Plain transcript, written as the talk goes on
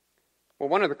Well,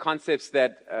 one of the concepts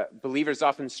that believers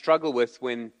often struggle with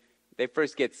when they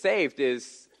first get saved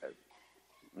is,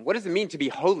 what does it mean to be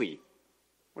holy?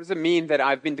 What does it mean that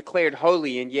I've been declared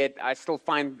holy and yet I still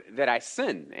find that I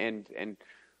sin? And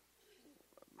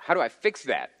how do I fix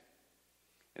that?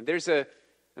 And there's an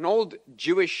old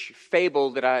Jewish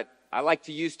fable that I like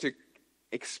to use to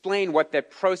explain what that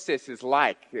process is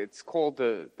like. It's called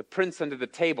the prince under the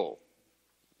table.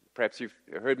 Perhaps you've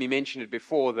heard me mention it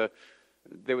before.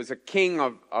 There was a king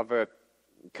of a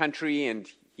country, and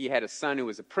he had a son who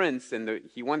was a prince, and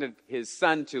he wanted his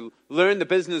son to learn the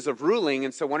business of ruling,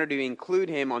 and so wanted to include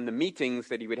him on the meetings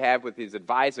that he would have with his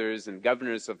advisors and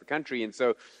governors of the country. And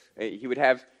so he would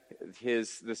have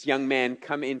this young man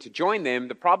come in to join them.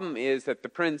 The problem is that the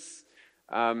prince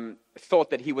thought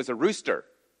that he was a rooster.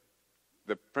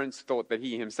 The prince thought that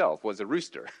he himself was a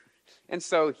rooster. And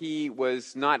so he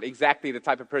was not exactly the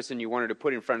type of person you wanted to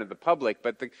put in front of the public,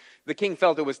 but the king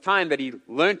felt it was time that he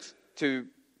learned to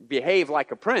behave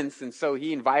like a prince, and so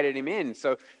he invited him in.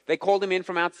 So they called him in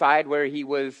from outside where he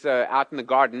was out in the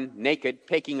garden, naked,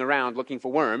 pecking around looking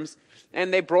for worms,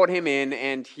 and they brought him in,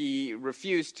 and he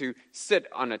refused to sit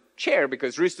on a chair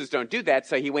because roosters don't do that,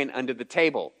 so he went under the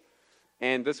table.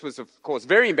 And this was, of course,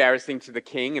 very embarrassing to the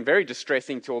king and very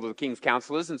distressing to all of the king's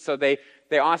counselors. And so they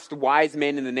asked wise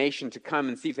men in the nation to come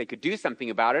and see if they could do something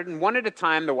about it. And one at a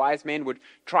time, the wise men would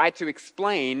try to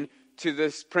explain to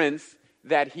this prince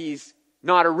that he's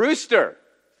not a rooster,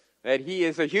 that he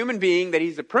is a human being, that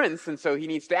he's a prince, and so he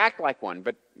needs to act like one.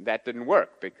 But that didn't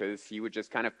work because he would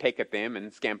just kind of peck at them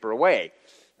and scamper away.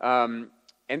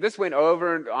 And this went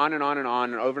over and on and on and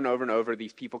on, and over and over and over.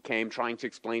 These people came trying to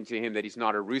explain to him that he's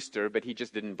not a rooster, but he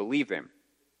just didn't believe them.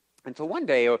 Until one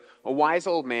day, a wise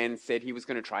old man said he was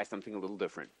going to try something a little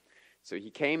different. So he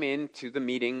came into the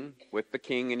meeting with the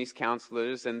king and his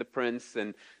counselors and the prince,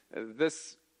 and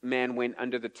this man went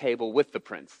under the table with the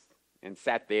prince and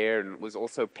sat there and was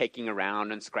also pecking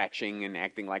around and scratching and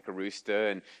acting like a rooster,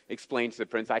 and explained to the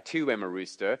prince, I too am a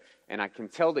rooster, and I can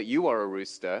tell that you are a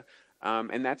rooster,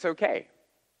 and that's okay.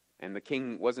 And the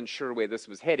king wasn't sure where this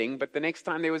was heading, but the next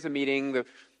time there was a meeting, the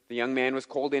young man was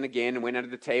called in again and went under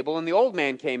the table, and the old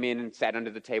man came in and sat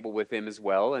under the table with him as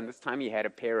well, and this time he had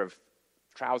a pair of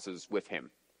trousers with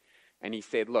him. And he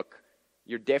said, look,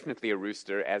 you're definitely a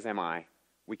rooster, as am I.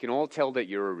 We can all tell that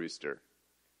you're a rooster.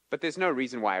 But there's no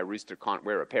reason why a rooster can't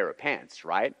wear a pair of pants,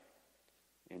 right?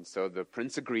 And so the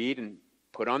prince agreed and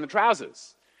put on the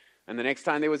trousers. And the next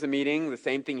time there was a meeting, the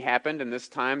same thing happened, and this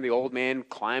time the old man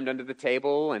climbed under the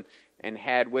table and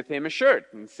had with him a shirt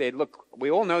and said, look,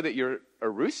 we all know that you're a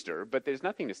rooster, but there's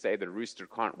nothing to say that a rooster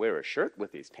can't wear a shirt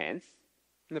with his pants.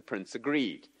 And the prince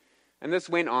agreed. And this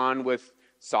went on with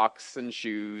socks and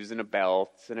shoes and a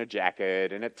belt and a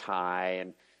jacket and a tie,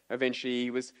 and eventually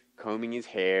he was combing his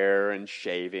hair and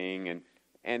shaving,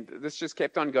 and this just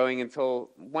kept on going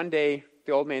until one day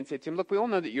the old man said to him, look, we all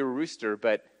know that you're a rooster,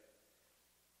 but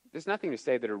there's nothing to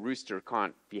say that a rooster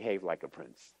can't behave like a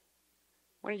prince.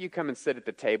 Why don't you come and sit at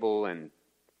the table and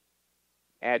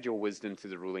add your wisdom to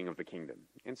the ruling of the kingdom?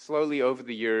 And slowly over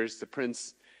the years, the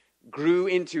prince grew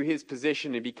into his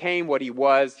position and became what he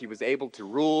was. He was able to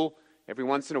rule. Every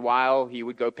once in a while, he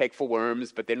would go peck for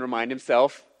worms, but then remind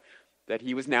himself that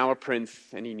he was now a prince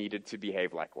and he needed to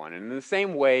behave like one. And in the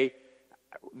same way,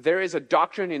 there is a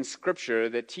doctrine in Scripture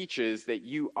that teaches that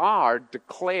you are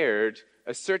declared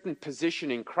a certain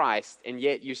position in Christ, and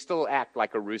yet you still act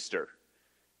like a rooster.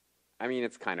 I mean,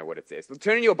 it's kind of what it says. So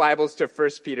turn in your Bibles to 1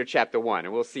 Peter chapter 1,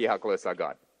 and we'll see how close I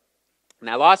got.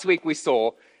 Now, last week we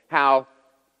saw how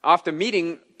after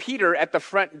meeting Peter at the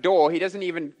front door, he doesn't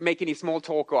even make any small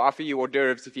talk or offer you hors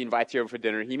d'oeuvres if he invites you over for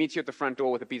dinner. He meets you at the front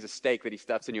door with a piece of steak that he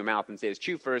stuffs in your mouth and says,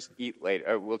 chew first, eat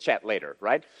later, we'll chat later,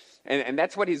 right? And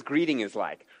that's what his greeting is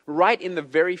like. Right in the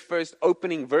very first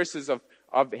opening verses of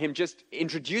him just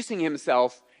introducing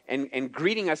himself and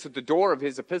greeting us at the door of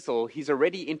his epistle, he's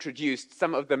already introduced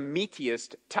some of the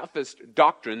meatiest, toughest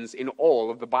doctrines in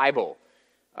all of the Bible,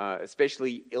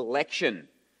 especially election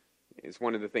is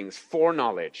one of the things.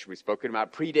 Foreknowledge. We've spoken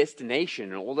about predestination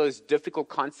and all those difficult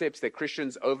concepts that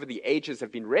Christians over the ages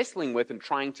have been wrestling with and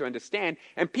trying to understand.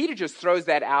 And Peter just throws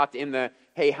that out in the,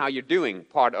 hey, how you doing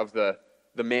part of the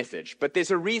message. But there's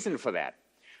a reason for that.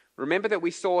 Remember that we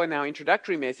saw in our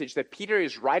introductory message that Peter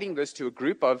is writing this to a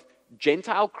group of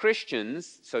Gentile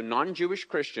Christians, so non-Jewish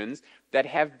Christians, that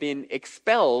have been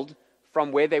expelled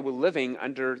from where they were living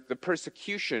under the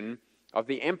persecution of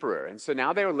the emperor. And so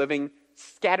now they're living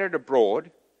scattered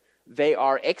abroad. They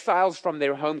are exiles from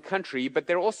their home country, but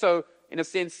they're also, in a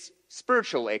sense,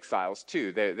 spiritual exiles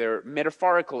too. They're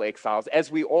metaphorical exiles,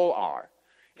 as we all are.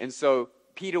 And so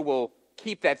Peter will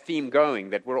keep that theme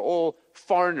going, that we're all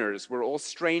foreigners, we're all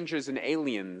strangers and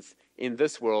aliens in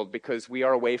this world because we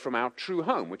are away from our true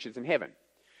home, which is in heaven.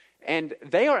 And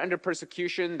they are under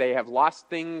persecution. They have lost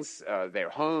things, their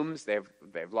homes,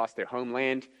 they've lost their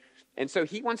homeland. And so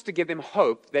he wants to give them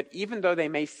hope that even though they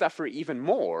may suffer even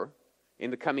more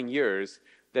in the coming years,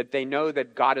 that they know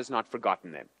that God has not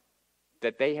forgotten them,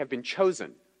 that they have been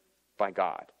chosen by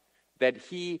God, that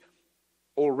he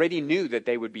already knew that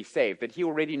they would be saved, that he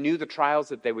already knew the trials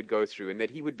that they would go through, and that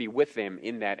he would be with them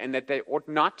in that, and that they ought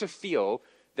not to feel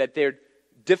that their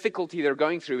difficulty they're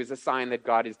going through is a sign that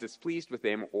God is displeased with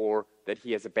them or that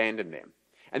he has abandoned them.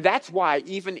 And that's why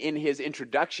even in his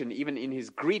introduction, even in his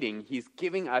greeting, he's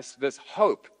giving us this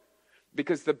hope,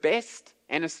 because the best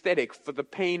anesthetic for the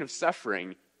pain of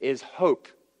suffering is hope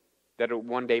that it will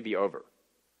one day be over.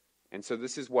 And so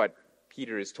this is what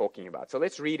Peter is talking about. So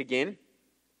let's read again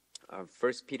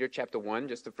 1 Peter chapter 1,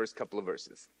 just the first couple of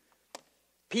verses.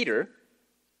 Peter,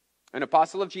 an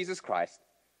apostle of Jesus Christ,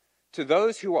 to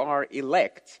those who are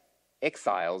elect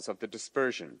exiles of the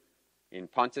dispersion in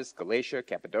Pontus, Galatia,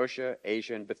 Cappadocia,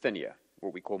 Asia, and Bithynia,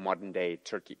 what we call modern-day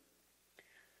Turkey.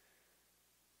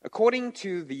 According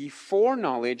to the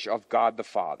foreknowledge of God the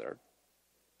Father,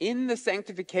 in the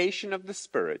sanctification of the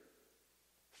Spirit,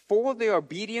 for the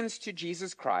obedience to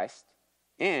Jesus Christ,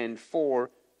 and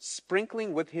for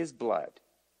sprinkling with his blood,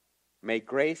 may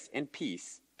grace and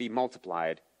peace be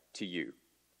multiplied to you.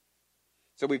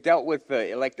 So we've dealt with the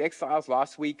elect exiles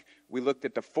last week. We looked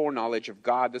at the foreknowledge of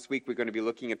God. This week we're going to be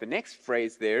looking at the next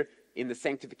phrase there, in the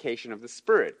sanctification of the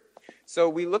Spirit. So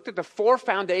we looked at the 4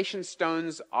 foundation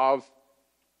stones of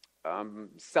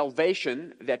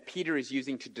salvation that Peter is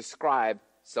using to describe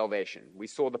salvation. We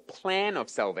saw the plan of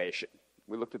salvation.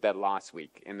 We looked at that last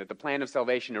week, and that the plan of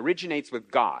salvation originates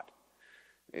with God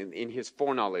in his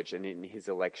foreknowledge and in his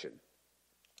election.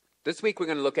 This week we're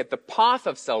going to look at the path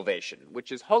of salvation,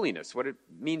 which is holiness, what it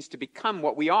means to become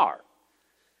what we are.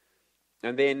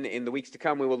 And then in the weeks to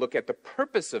come we will look at the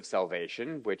purpose of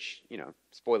salvation, which,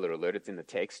 spoiler alert, it's in the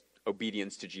text,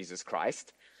 obedience to Jesus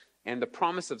Christ, and the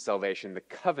promise of salvation, the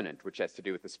covenant, which has to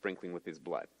do with the sprinkling with his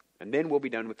blood. And then we'll be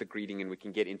done with the greeting and we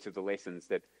can get into the lessons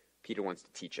that Peter wants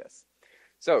to teach us.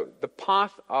 So, the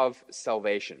path of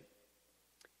salvation.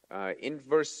 In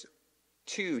verse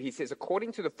 2, he says,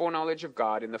 according to the foreknowledge of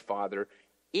God and the Father,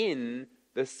 in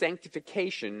the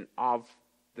sanctification of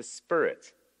the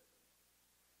Spirit.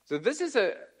 So this is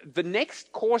the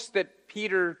next course that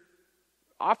Peter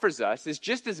offers us is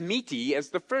just as meaty as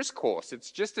the first course.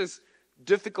 It's just as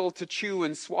difficult to chew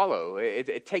and swallow.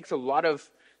 It takes a lot of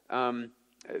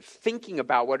thinking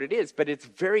about what it is, but it's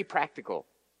very practical.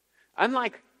 I don't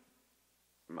want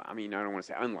to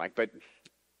say unlike, but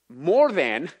more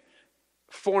than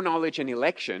foreknowledge and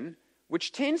election,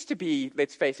 which tends to be,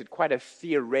 let's face it, quite a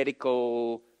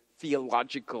theoretical,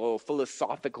 theological,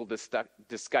 philosophical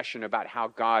discussion about how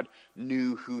God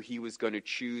knew who he was going to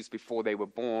choose before they were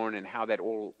born and how that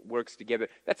all works together.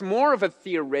 That's more of a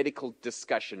theoretical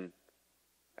discussion.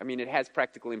 It has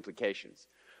practical implications.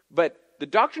 But the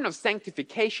doctrine of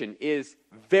sanctification is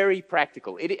very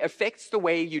practical. It affects the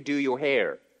way you do your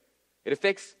hair. It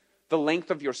affects the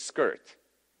length of your skirt.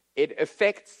 It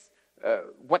affects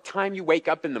what time you wake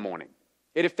up in the morning.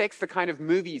 It affects the kind of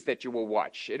movies that you will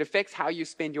watch. It affects how you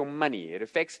spend your money. It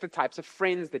affects the types of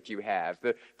friends that you have,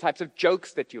 the types of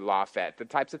jokes that you laugh at, the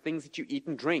types of things that you eat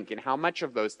and drink, and how much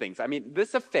of those things.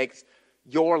 This affects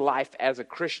your life as a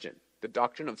Christian, the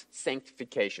doctrine of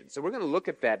sanctification. So we're going to look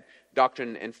at that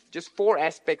doctrine and just 4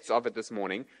 aspects of it this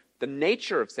morning. The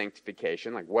nature of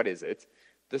sanctification, like what is it?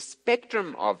 The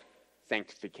spectrum of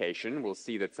sanctification. We'll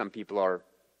see that some people are,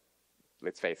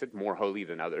 let's face it, more holy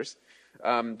than others.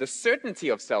 The certainty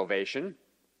of salvation,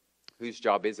 whose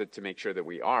job is it to make sure that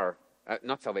we are,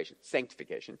 not salvation,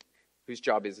 sanctification, whose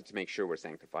job is it to make sure we're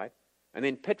sanctified. And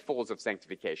then pitfalls of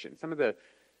sanctification, some of the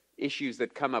issues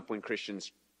that come up when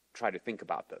Christians try to think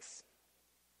about this.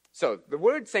 So the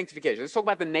word sanctification, let's talk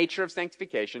about the nature of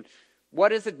sanctification. What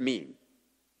does it mean?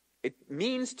 It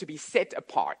means to be set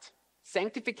apart.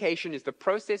 Sanctification is the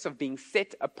process of being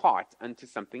set apart unto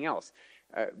something else.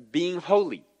 Being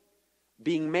holy,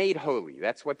 being made holy.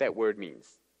 That's what that word means.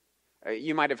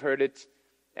 You might have heard it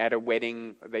at a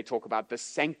wedding. They talk about the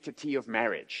sanctity of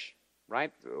marriage,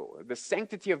 right? The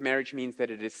sanctity of marriage means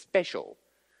that it is special,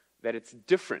 that it's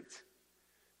different.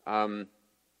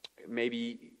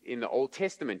 Maybe in the Old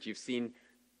Testament, you've seen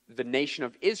the nation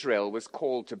of Israel was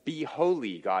called to be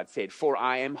holy, God said, for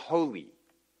I am holy.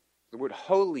 The word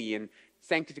holy and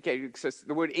sanctification, so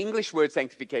the English word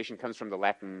sanctification comes from the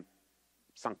Latin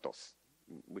sanctos,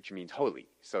 which means holy.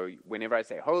 So whenever I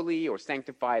say holy or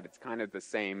sanctified, it's kind of the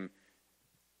same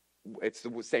It's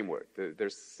the same word.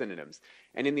 There's synonyms.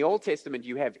 And in the Old Testament,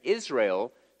 you have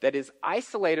Israel that is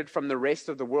isolated from the rest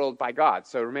of the world by God.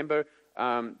 So remember,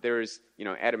 there's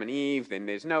Adam and Eve, then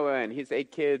there's Noah and his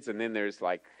 8 kids, and then there's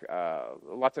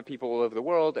lots of people all over the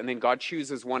world, and then God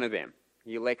chooses one of them.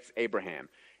 He elects Abraham,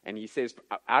 and he says,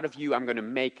 out of you I'm going to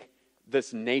make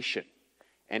this nation,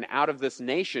 and out of this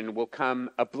nation will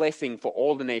come a blessing for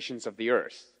all the nations of the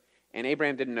earth. And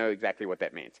Abraham didn't know exactly what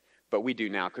that meant, but we do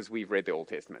now because we've read the Old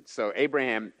Testament. So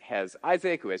Abraham has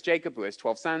Isaac, who has Jacob, who has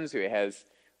 12 sons, who has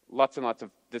lots and lots of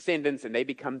descendants, and they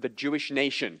become the Jewish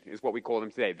nation, is what we call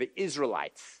them today, the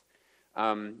Israelites.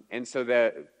 And so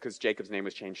because Jacob's name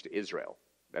was changed to Israel.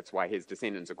 That's why his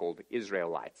descendants are called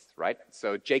Israelites, right?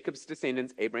 So Jacob's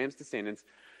descendants, Abraham's descendants,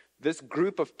 this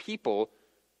group of people,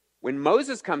 when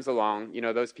Moses comes along,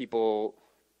 those people,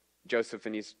 Joseph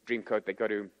and his dream coat, they go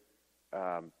to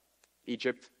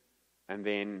Egypt, and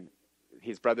then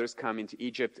his brothers come into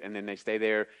Egypt, and then they stay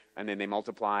there, and then they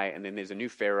multiply, and then there's a new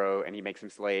Pharaoh, and he makes them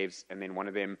slaves, and then one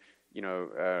of them,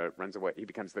 runs away. He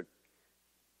becomes the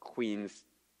queen's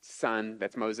son.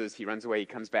 That's Moses. He runs away. He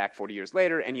comes back 40 years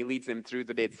later, and he leads them through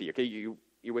the Dead Sea. Okay, you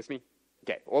with me?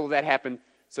 Okay, all of that happened.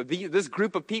 So this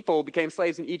group of people became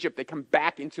slaves in Egypt. They come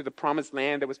back into the promised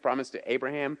land that was promised to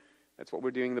Abraham. That's what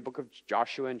we're doing in the book of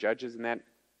Joshua and Judges and that.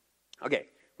 Okay,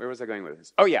 where was I going with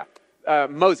this? Oh, yeah,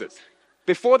 Moses.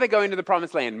 Before they go into the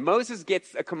promised land, Moses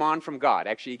gets a command from God.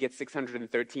 Actually, he gets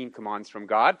 613 commands from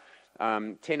God,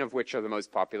 10 of which are the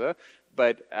most popular.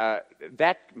 But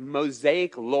that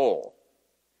Mosaic law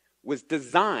was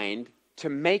designed to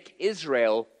make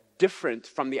Israel different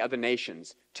from the other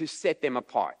nations, to set them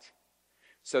apart.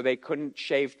 So they couldn't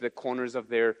shave the corners of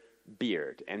their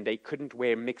beard, and they couldn't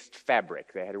wear mixed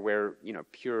fabric. They had to wear,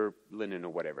 pure linen or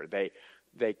whatever.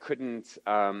 They couldn't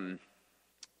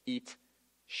eat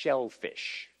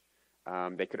shellfish.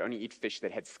 They could only eat fish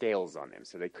that had scales on them,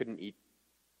 so they couldn't eat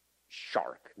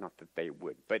shark. Not that they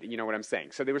would, but you know what I'm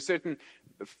saying. So there were certain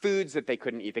foods that they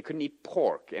couldn't eat. They couldn't eat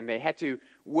pork, and they had to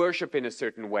worship in a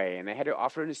certain way, and they had to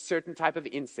offer a certain type of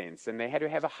incense, and they had to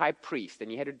have a high priest,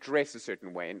 and you had to dress a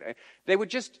certain way. And they were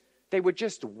just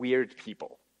weird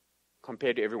people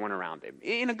compared to everyone around them,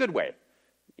 in a good way.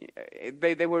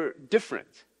 They were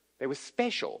different. They were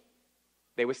special.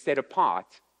 They were set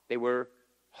apart. They were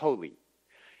holy.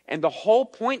 And the whole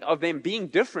point of them being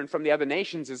different from the other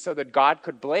nations is so that God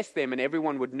could bless them and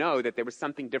everyone would know that there was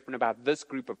something different about this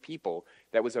group of people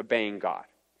that was obeying God.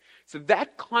 So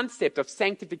that concept of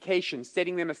sanctification,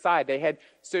 setting them aside, they had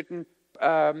certain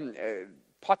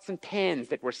pots and pans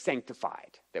that were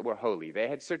sanctified, that were holy. They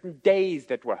had certain days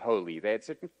that were holy. They had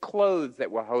certain clothes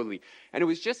that were holy. And it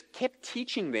was just kept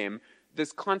teaching them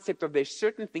this concept of there's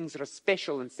certain things that are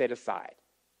special and set aside.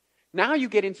 Now you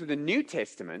get into the New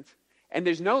Testament, and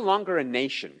there's no longer a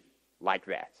nation like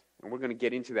that. And we're going to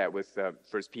get into that with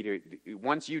 1 Peter.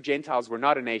 Once you Gentiles were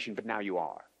not a nation, but now you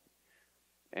are.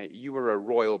 You were a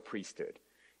royal priesthood.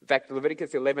 In fact,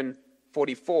 Leviticus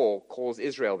 11:44 calls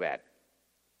Israel that.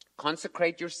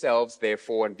 Consecrate yourselves,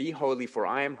 therefore, and be holy, for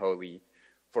I am holy.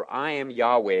 For I am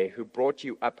Yahweh, who brought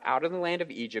you up out of the land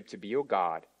of Egypt to be your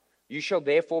God. You shall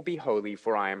therefore be holy,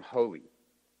 for I am holy.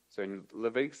 So in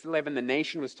Leviticus 11, the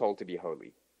nation was told to be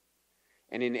holy.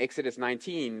 And in Exodus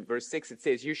 19, verse 6, it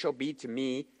says, you shall be to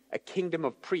me a kingdom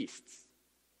of priests,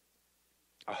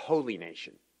 a holy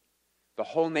nation. The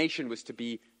whole nation was to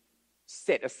be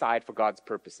set aside for God's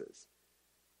purposes.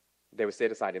 They were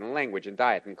set aside in language and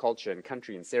diet and culture and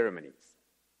country and ceremonies.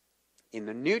 In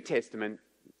the New Testament,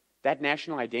 that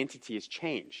national identity is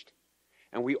changed.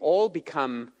 And we all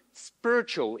become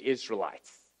spiritual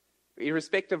Israelites,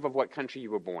 irrespective of what country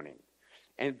you were born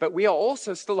in. But we are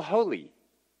also still holy.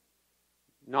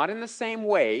 Not in the same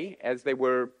way as they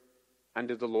were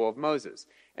under the law of Moses.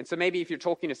 And so maybe if you're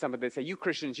talking to somebody, they say, you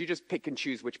Christians, you just pick and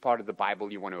choose which part of the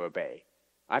Bible you want to obey.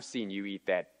 I've seen you eat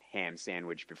that ham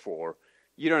sandwich before.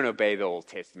 You don't obey the Old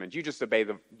Testament. You just obey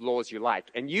the laws you like.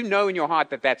 And you know in your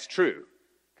heart that that's true.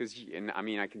 Because,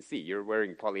 I can see, you're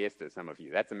wearing polyester, some of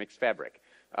you. That's a mixed fabric.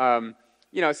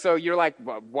 So you're like,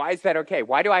 well, why is that okay?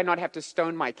 Why do I not have to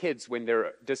stone my kids when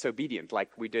they're disobedient like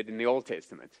we did in the Old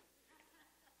Testament?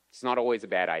 It's not always a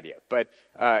bad idea, but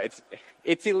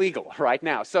it's illegal right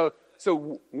now. So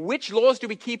which laws do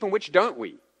we keep and which don't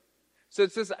we? So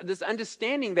it's this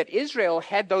understanding that Israel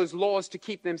had those laws to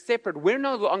keep them separate. We're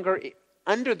no longer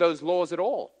under those laws at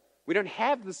all. We don't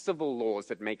have the civil laws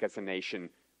that make us a nation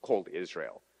called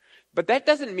Israel. But that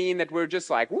doesn't mean that we're just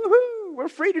like, woohoo, we're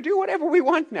free to do whatever we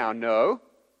want now. No,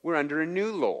 we're under a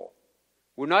new law.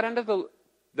 We're not under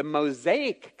the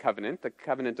Mosaic covenant, the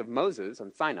covenant of Moses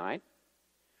on Sinai.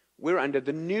 We're under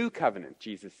the new covenant,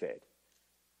 Jesus said.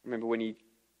 Remember when he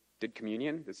did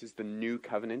communion. This is the new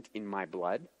covenant in my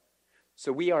blood.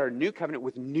 So we are a new covenant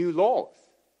with new laws.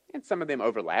 And some of them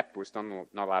overlap. We're still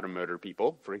not allowed to murder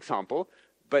people, for example.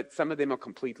 But some of them are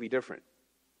completely different.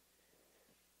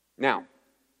 Now,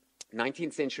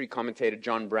 19th century commentator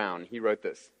John Brown, he wrote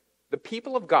this. The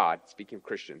people of God, speaking of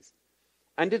Christians,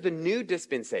 under the new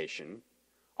dispensation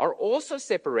are also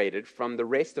separated from the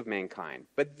rest of mankind,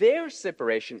 but their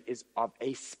separation is of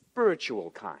a spiritual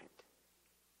kind,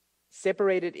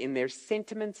 separated in their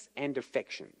sentiments and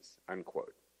affections,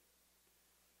 unquote.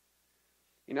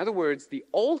 In other words, the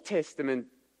Old Testament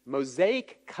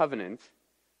Mosaic covenant,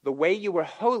 the way you were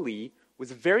holy,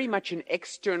 was very much an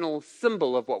external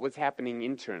symbol of what was happening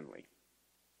internally.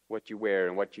 What you wear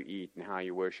and what you eat and how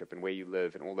you worship and where you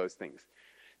live and all those things.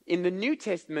 In the New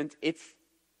Testament, it's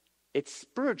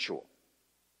spiritual.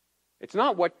 It's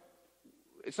not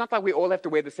like we all have to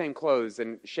wear the same clothes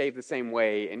and shave the same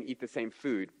way and eat the same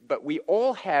food, but we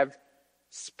all have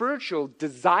spiritual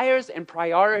desires and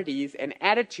priorities and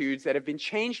attitudes that have been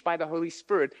changed by the Holy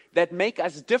Spirit that make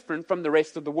us different from the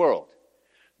rest of the world.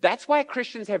 That's why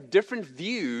Christians have different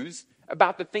views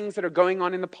about the things that are going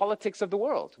on in the politics of the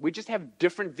world. We just have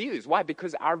different views. Why?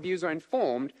 Because our views are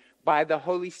informed by the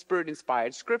Holy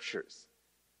Spirit-inspired scriptures.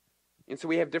 And so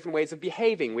we have different ways of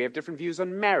behaving. We have different views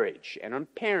on marriage and on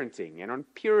parenting and on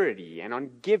purity and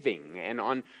on giving and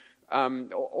on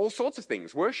all sorts of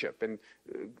things, worship. And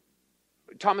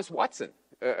Thomas Watson,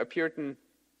 a Puritan,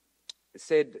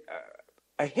 said,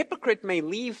 a hypocrite may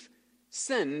leave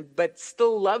sin but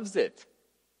still loves it.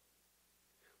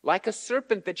 Like a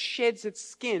serpent that sheds its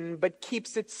skin but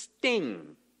keeps its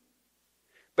sting.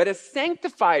 But a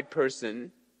sanctified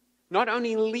person not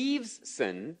only leaves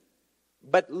sin,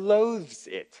 but loathes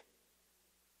it.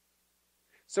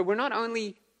 So we're not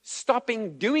only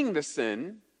stopping doing the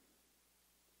sin,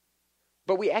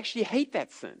 but we actually hate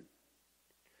that sin.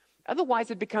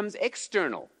 Otherwise, it becomes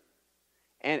external.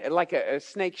 And like a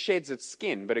snake sheds its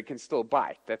skin, but it can still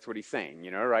bite. That's what he's saying,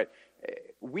 right?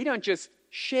 We don't just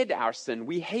shed our sin,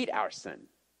 we hate our sin.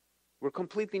 We're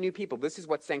completely new people. This is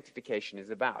what sanctification is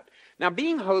about. Now,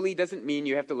 being holy doesn't mean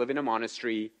you have to live in a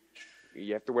monastery.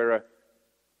 You have to wear a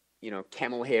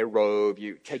camel hair robe.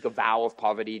 You take a vow of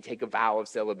poverty, take a vow of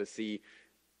celibacy.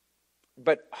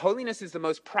 But holiness is the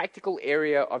most practical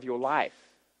area of your life.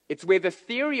 It's where the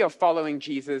theory of following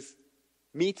Jesus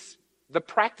meets the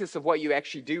practice of what you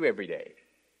actually do every day.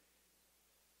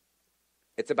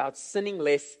 It's about sinning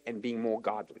less and being more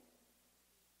godly.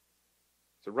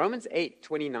 So Romans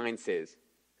 8:29 says,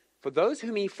 "For those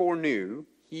whom he foreknew,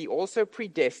 he also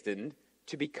predestined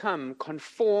to become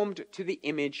conformed to the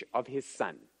image of his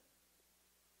Son."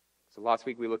 So last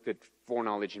week we looked at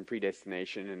foreknowledge and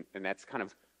predestination, and that's kind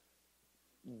of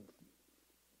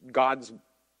God's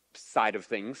side of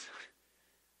things.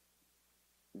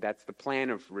 That's the plan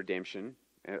of redemption,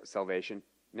 salvation.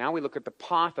 Now we look at the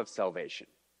path of salvation.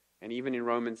 And even in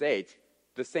Romans 8,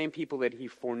 the same people that he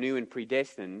foreknew and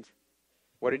predestined,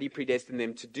 what did he predestine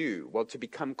them to do? Well, to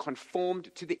become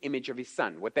conformed to the image of his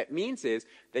Son. What that means is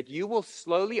that you will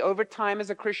slowly, over time as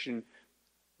a Christian,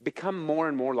 become more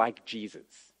and more like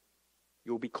Jesus.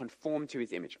 You'll be conformed to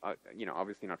his image.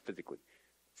 Obviously not physically.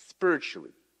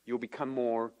 Spiritually, you'll become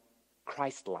more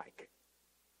Christ-like.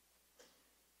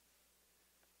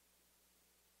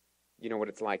 You know what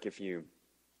it's like if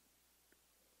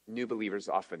new believers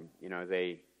often,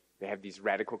 they have these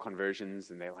radical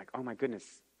conversions and they're like, oh my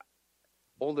goodness,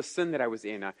 all the sin that I was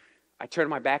in, I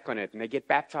turned my back on it, and they get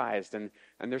baptized and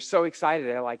they're so excited.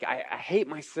 They're like, I hate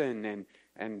my sin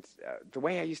and the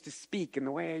way I used to speak and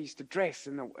the way I used to dress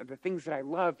and the things that I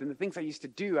loved and the things I used to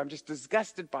do, I'm just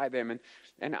disgusted by them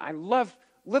and I love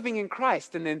living in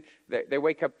Christ. And then they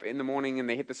wake up in the morning and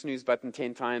they hit the snooze button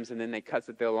 10 times, and then they cuss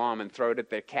at their alarm and throw it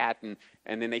at their cat, and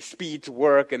then they speed to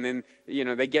work, and then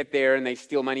they get there and they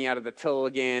steal money out of the till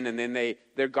again, and then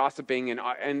they're gossiping,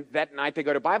 and that night they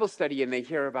go to Bible study and they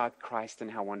hear about Christ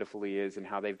and how wonderful he is and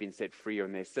how they've been set free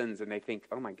on their sins, and they think,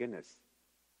 oh my goodness,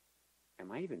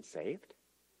 am I even saved?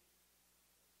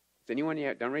 Has anyone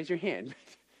yet? Don't raise your hand.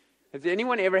 Has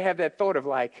anyone ever had that thought of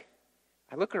like,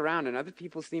 I look around and other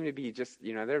people seem to be just,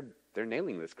 they're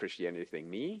nailing this Christianity thing.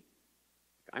 Me?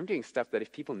 I'm doing stuff that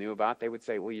if people knew about, they would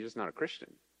say, well, you're just not a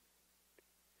Christian.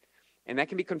 And that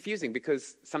can be confusing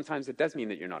because sometimes it does mean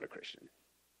that you're not a Christian.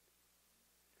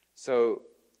 So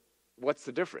what's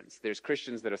the difference? There's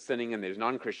Christians that are sinning and there's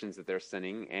non-Christians that they're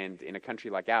sinning. And in a country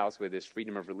like ours where there's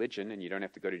freedom of religion and you don't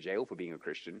have to go to jail for being a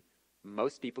Christian,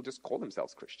 most people just call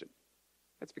themselves Christian.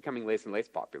 That's becoming less and less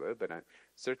popular, but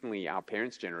certainly our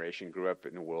parents' generation grew up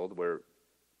in a world where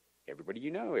everybody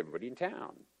everybody in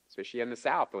town, especially in the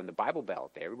South or in the Bible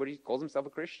Belt, everybody calls himself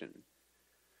a Christian.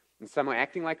 And some are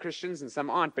acting like Christians and some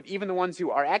aren't. But even the ones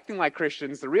who are acting like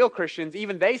Christians, the real Christians,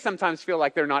 even they sometimes feel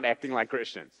like they're not acting like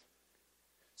Christians.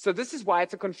 So this is why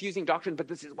it's a confusing doctrine, but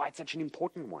this is why it's such an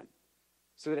important one.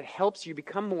 So that it helps you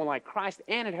become more like Christ,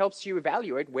 and it helps you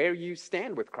evaluate where you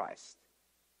stand with Christ.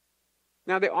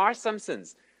 Now, there are some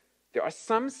sins. There are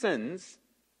some sins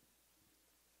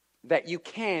that you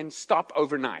can stop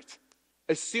overnight.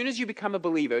 As soon as you become a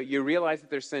believer, you realize that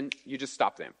there's sin, you just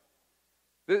stop them.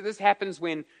 This happens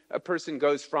when a person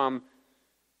goes from,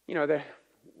 they're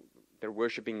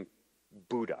worshiping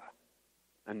Buddha,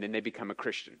 and then they become a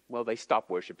Christian. Well, they stop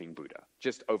worshiping Buddha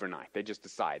just overnight. They just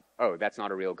decide, oh, that's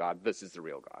not a real God, this is the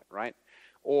real God, right?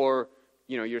 Or,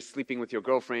 you're sleeping with your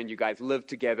girlfriend, you guys live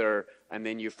together, and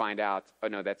then you find out, oh,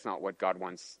 no, that's not what God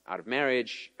wants out of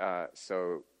marriage,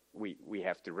 so we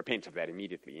have to repent of that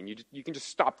immediately. And you can just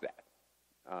stop that.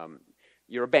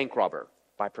 You're a bank robber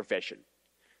by profession,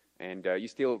 and you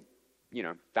steal,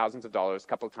 thousands of dollars a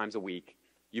couple of times a week.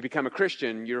 You become a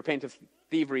Christian, you repent of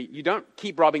thievery. You don't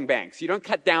keep robbing banks. You don't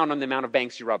cut down on the amount of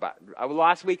banks you rob.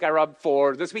 Last week I robbed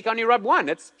 4. This week I only robbed 1.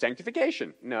 It's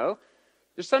sanctification. No.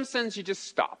 There's some sins you just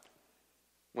stop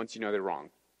once you know they're wrong.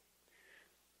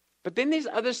 But then there's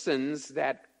other sins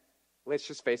that, let's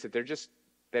just face it,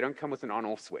 they don't come with an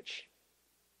on-off switch.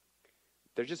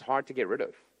 They're just hard to get rid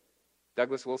of.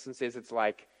 Douglas Wilson says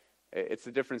it's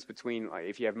the difference between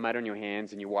if you have mud on your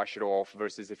hands and you wash it off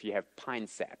versus if you have pine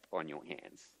sap on your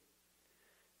hands.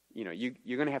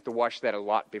 You're going to have to wash that a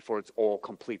lot before it's all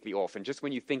completely off. And just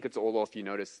when you think it's all off, you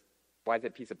notice, why is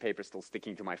that piece of paper still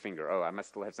sticking to my finger? Oh, I must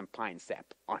still have some pine sap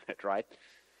on it, right?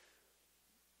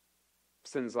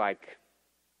 Sins like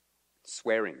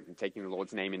swearing and taking the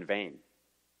Lord's name in vain.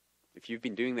 If you've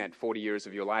been doing that 40 years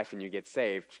of your life and you get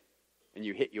saved and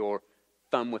you hit your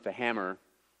thumb with a hammer,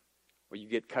 or you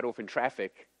get cut off in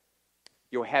traffic,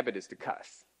 your habit is to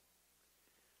cuss.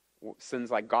 Sins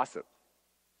like gossip.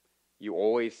 You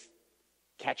always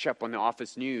catch up on the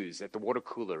office news at the water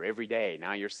cooler every day.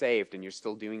 Now you're saved and you're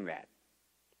still doing that.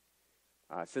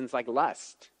 Sins like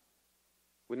lust.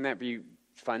 Wouldn't that be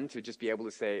fun to just be able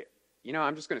to say,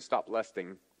 I'm just going to stop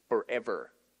lusting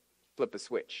forever. Flip a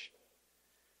switch.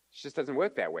 It just doesn't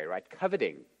work that way, right?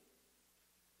 Coveting.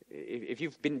 If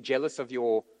you've been jealous of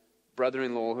your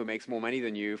brother-in-law who makes more money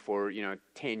than you for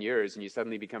 10 years and you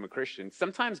suddenly become a Christian,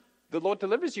 sometimes the Lord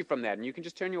delivers you from that and you can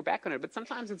just turn your back on it. But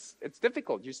sometimes it's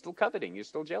difficult. You're still coveting. You're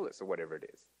still jealous or whatever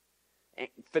it is.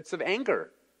 Fits of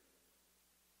anger.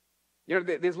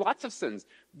 There's lots of sins.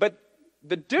 But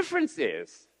the difference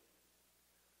is,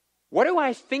 what do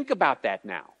I think about that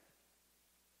now?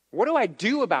 What do I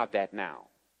do about that now?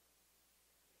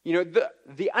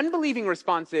 The unbelieving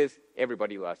response is,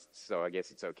 everybody lusts, so I guess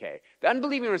it's okay. The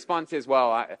unbelieving response is,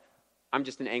 well, I'm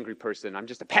just an angry person. I'm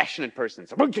just a passionate person,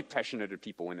 so I won't get passionate at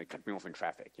people when they cut me off in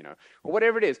traffic, or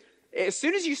whatever it is. As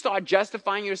soon as you start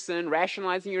justifying your sin,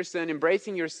 rationalizing your sin,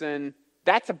 embracing your sin,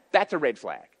 that's a red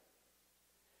flag.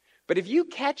 But if you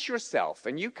catch yourself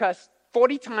and you cussed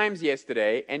 40 times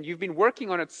yesterday, and you've been working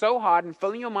on it so hard and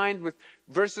filling your mind with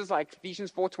verses like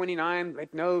Ephesians 4:29,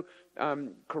 let no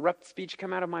corrupt speech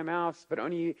come out of my mouth, but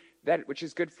only that which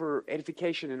is good for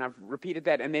edification. And I've repeated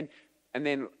that, and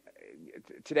then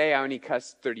today I only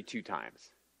cussed 32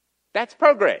 times. That's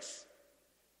progress.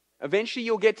 Eventually,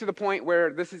 you'll get to the point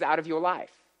where this is out of your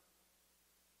life.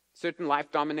 Certain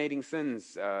life-dominating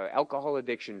sins, alcohol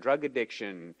addiction, drug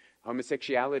addiction,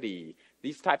 homosexuality,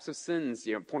 these types of sins,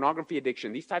 pornography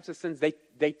addiction, these types of sins,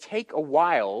 they take a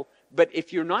while, but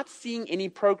if you're not seeing any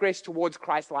progress towards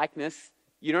Christ-likeness,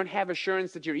 you don't have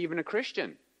assurance that you're even a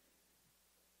Christian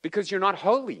because you're not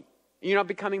holy. You're not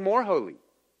becoming more holy.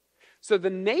 So the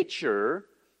nature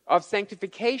of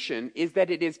sanctification is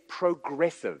that it is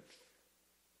progressive.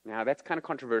 Now, that's kind of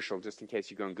controversial, just in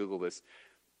case you go and Google this.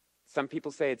 Some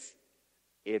people say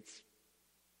it's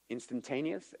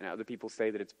instantaneous, and other people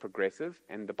say that it's progressive,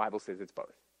 and the Bible says it's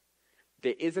both.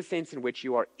 There is a sense in which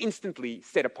you are instantly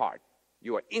set apart.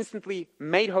 You are instantly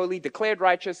made holy, declared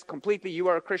righteous, completely. You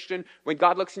are a Christian. When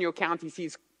God looks in your account, he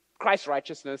sees Christ's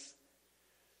righteousness.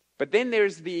 But then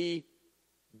there's the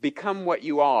become what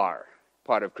you are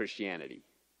part of Christianity.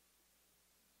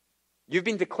 You've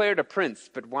been declared a prince,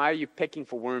 but why are you pecking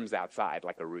for worms outside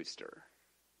like a rooster?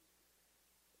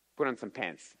 Put on some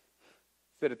pants.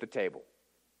 Sit at the table.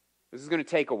 This is going to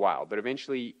take a while, but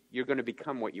eventually you're going to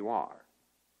become what you are.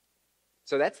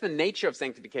 So that's the nature of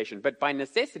sanctification. But by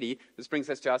necessity, this brings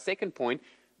us to our second point,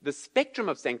 the spectrum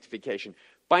of sanctification.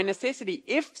 By necessity,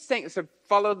 so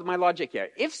follow my logic here.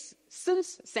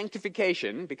 Since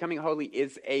sanctification, becoming holy,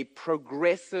 is a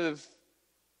progressive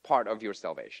part of your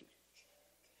salvation,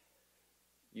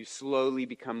 you slowly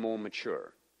become more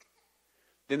mature,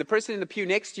 then the person in the pew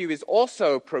next to you is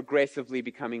also progressively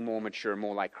becoming more mature,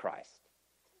 more like Christ.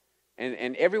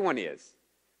 And everyone is.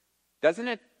 Doesn't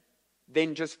it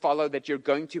then just follow that you're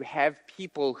going to have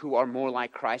people who are more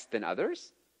like Christ than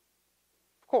others?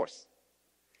 Of course.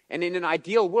 And in an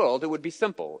ideal world, it would be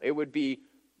simple. It would be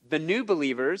the new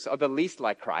believers are the least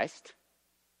like Christ,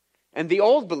 and the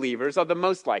old believers are the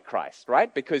most like Christ,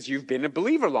 right? Because you've been a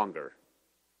believer longer.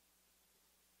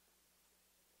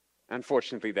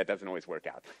 Unfortunately, that doesn't always work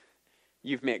out.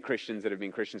 You've met Christians that have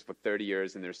been Christians for 30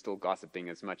 years and they're still gossiping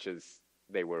as much as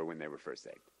they were when they were first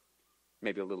saved.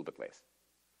 Maybe a little bit less.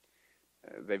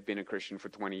 They've been a Christian for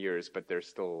 20 years, but they're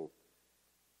still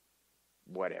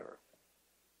whatever.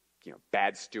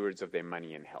 Bad stewards of their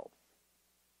money and health.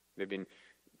 They've been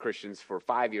Christians for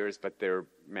 5 years, but their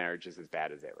marriage is as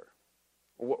bad as ever.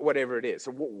 Whatever it is.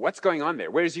 So what's going on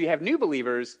there? Whereas you have new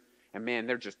believers, and man,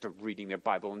 they're just reading their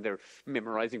Bible, and they're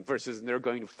memorizing verses, and they're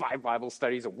going to 5 Bible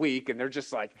studies a week, and they're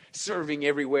just like serving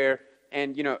everywhere.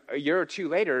 And, a year or two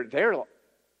later,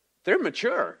 they're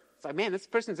mature. It's like, man, this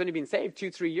person's only been saved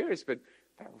 2-3 years, but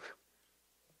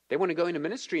they want to go into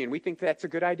ministry, and we think that's a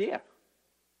good idea.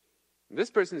 This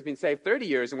person's been saved 30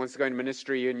 years and wants to go into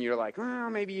ministry, and you're like, well,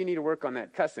 maybe you need to work on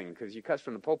that cussing, because you cuss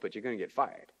from the pulpit, you're going to get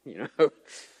fired.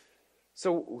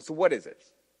 So what is it?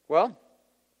 Well,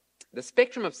 the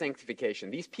spectrum of sanctification,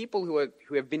 these people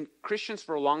who have been Christians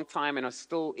for a long time and are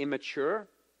still immature,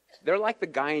 they're like the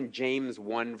guy in James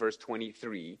 1, verse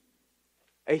 23,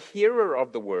 a hearer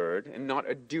of the word and not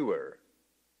a doer.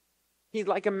 He's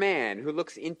like a man who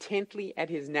looks intently at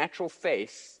his natural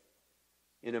face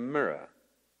in a mirror.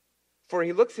 For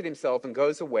he looks at himself and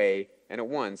goes away and at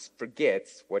once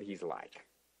forgets what he's like.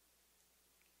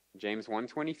 James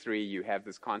 1:23, you have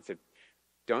this concept.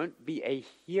 Don't be a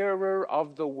hearer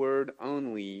of the word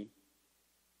only,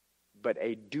 but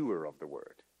a doer of the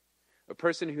word. A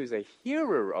person who's a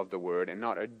hearer of the word and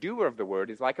not a doer of the word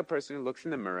is like a person who looks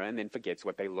in the mirror and then forgets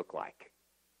what they look like.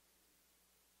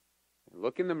 They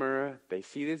look in the mirror, they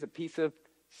see there's a piece of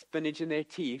spinach in their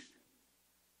teeth.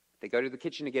 They go to the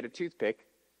kitchen to get a toothpick,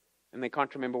 and they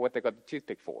can't remember what they got the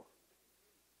toothpick for.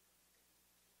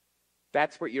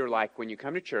 That's what you're like when you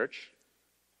come to church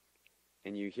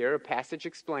and you hear a passage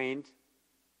explained,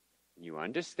 you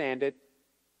understand it,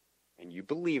 and you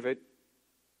believe it,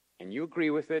 and you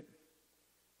agree with it,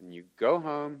 and you go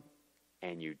home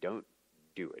and you don't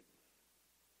do it.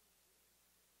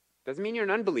 Doesn't mean you're an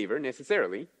unbeliever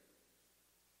necessarily,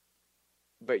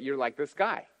 but you're like this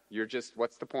guy. You're just,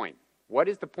 what's the point? What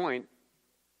is the point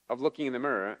of looking in the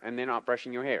mirror and then not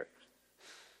brushing your hair?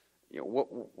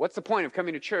 What's the point of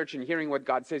coming to church and hearing what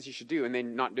God says you should do and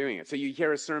then not doing it? So you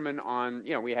hear a sermon on,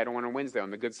 we had one on Wednesday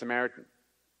on the Good Samaritan.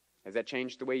 Has that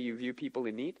changed the way you view people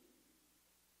in need?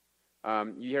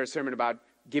 You hear a sermon about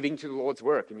giving to the Lord's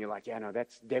work, and you're like,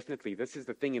 that's definitely, this is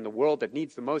the thing in the world that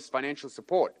needs the most financial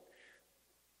support.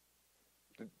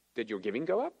 Did your giving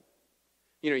go up?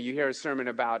 You hear a sermon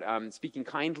about speaking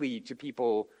kindly to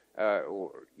people,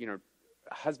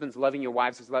 husbands loving your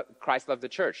wives as Christ loved the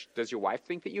church. Does your wife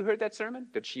think that you heard that sermon?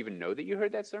 Did she even know that you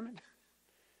heard that sermon?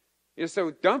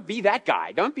 So don't be that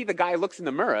guy. Don't be the guy who looks in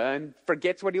the mirror and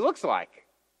forgets what he looks like.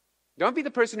 Don't be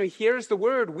the person who hears the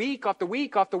word week after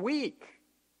week after week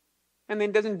and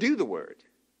then doesn't do the word.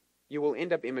 You will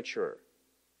end up immature.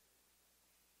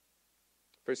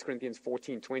 1 Corinthians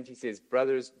 14:20 says,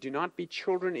 brothers, do not be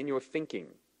children in your thinking.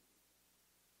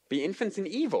 Be infants in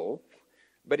evil,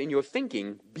 but in your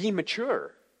thinking, be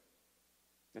mature.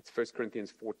 That's 1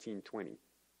 Corinthians 14:20.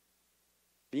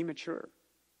 Be mature.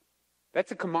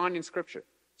 That's a command in Scripture.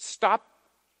 Stop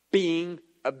being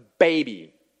a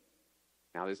baby.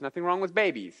 Now, there's nothing wrong with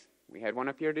babies. We had one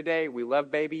up here today. We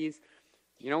love babies.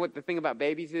 You know what the thing about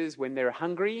babies is? When they're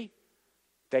hungry,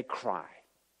 they cry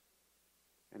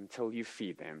until you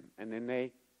feed them. And then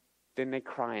they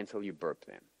cry until you burp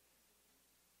them.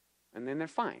 And then they're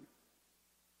fine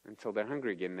until they're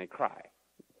hungry again and they cry.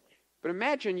 But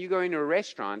imagine you go into a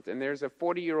restaurant and there's a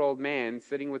 40-year-old man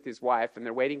sitting with his wife and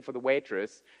they're waiting for the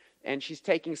waitress, and she's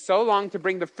taking so long to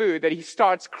bring the food that he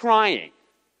starts crying.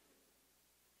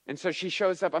 And so she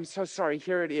shows up, I'm so sorry,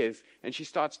 here it is. And she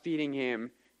starts feeding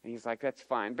him, and he's like, that's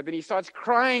fine. But then he starts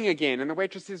crying again, and the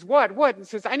waitress says, what? And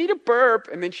says, I need a burp.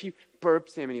 And then she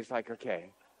burps him, and he's like,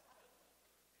 okay.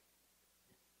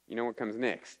 You know what comes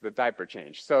next? The diaper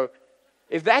change. So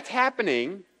if that's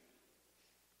happening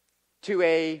to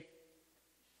a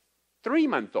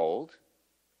 3-month-old,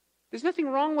 there's nothing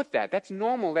wrong with that. That's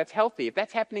normal. That's healthy. If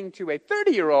that's happening to a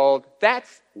 30-year-old,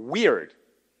 that's weird.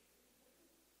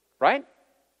 Right?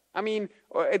 I mean,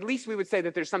 or at least we would say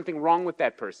that there's something wrong with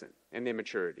that person and their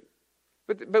maturity.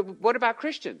 But what about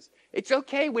Christians? It's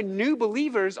okay when new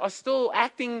believers are still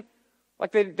acting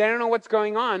like they don't know what's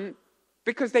going on,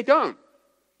 because they don't.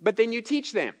 But then you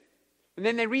teach them. And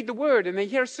then they read the word and they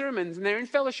hear sermons and they're in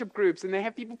fellowship groups and they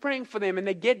have people praying for them and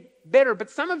they get better. But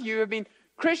some of you have been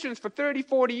Christians for 30,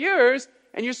 40 years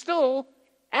and you're still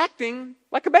acting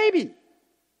like a baby,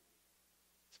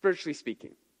 spiritually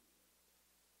speaking.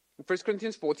 1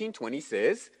 Corinthians 14:20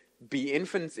 says, be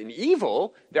infants in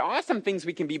evil. There are some things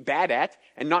we can be bad at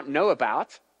and not know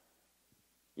about.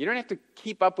 You don't have to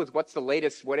keep up with what's the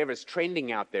latest, whatever's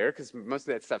trending out there, because most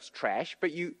of that stuff's trash.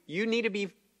 But you need to be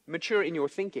mature in your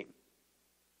thinking.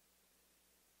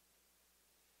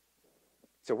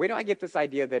 So where do I get this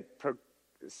idea that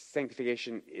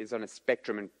sanctification is on a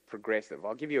spectrum and progressive?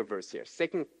 I'll give you a verse here.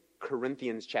 2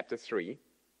 Corinthians chapter 3,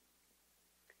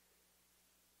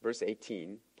 verse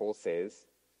 18, Paul says,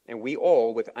 and we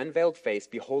all, with unveiled face,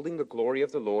 beholding the glory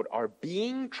of the Lord, are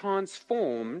being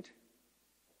transformed.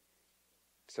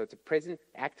 So it's a present,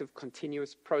 active,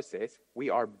 continuous process. We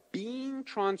are being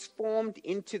transformed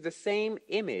into the same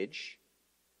image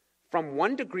from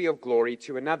one degree of glory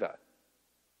to another.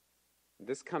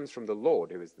 This comes from the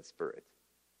Lord, who is the Spirit.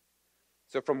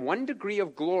 So from one degree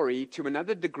of glory to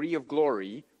another degree of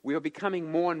glory, we are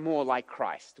becoming more and more like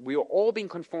Christ. We are all being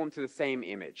conformed to the same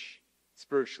image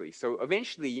spiritually. So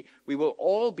eventually, we will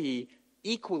all be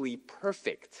equally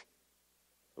perfect,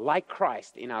 like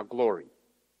Christ in our glory.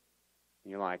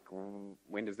 And you're like, well,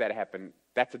 when does that happen?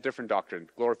 That's a different doctrine,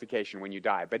 glorification, when you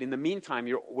die. But in the meantime,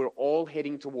 we're all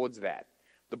heading towards that.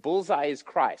 The bullseye is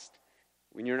Christ.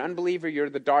 When you're an unbeliever, you're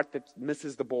the dart that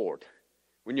misses the board.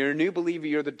 When you're a new believer,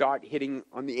 you're the dart hitting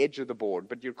on the edge of the board.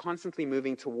 But you're constantly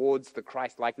moving towards the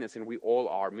Christ-likeness, and we all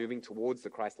are moving towards the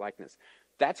Christ-likeness.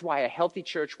 That's why a healthy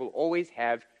church will always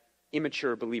have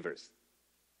immature believers.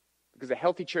 Because a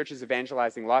healthy church is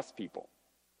evangelizing lost people.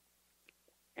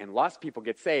 And lost people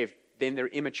get saved, then they're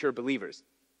immature believers,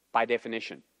 by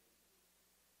definition.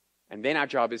 And then our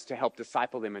job is to help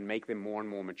disciple them and make them more and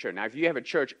more mature. Now, if you have a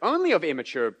church only of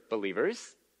immature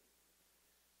believers,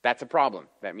 that's a problem.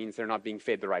 That means they're not being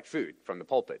fed the right food from the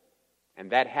pulpit.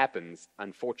 And that happens,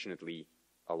 unfortunately,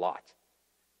 a lot.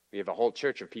 We have a whole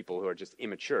church of people who are just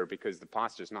immature because the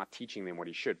pastor's not teaching them what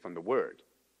he should from the Word.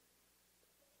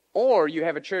 Or you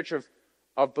have a church of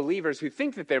believers who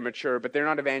think that they're mature, but they're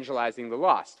not evangelizing the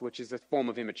lost, which is a form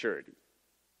of immaturity.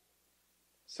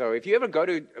 So if you ever go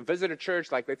to visit a church,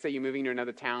 like let's say you're moving to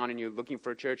another town and you're looking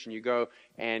for a church and you go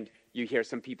and you hear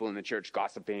some people in the church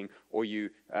gossiping, or you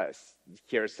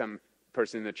hear some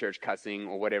person in the church cussing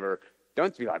or whatever,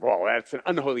 don't be like, well, that's an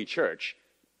unholy church.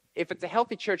 If it's a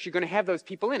healthy church, you're going to have those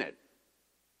people in it.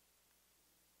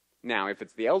 Now, if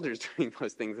it's the elders doing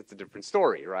those things, it's a different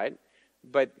story, right?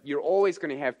 But you're always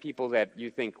going to have people that you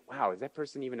think, wow, is that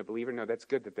person even a believer? No, that's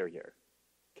good that they're here.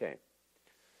 Okay.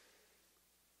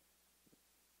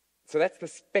 So that's the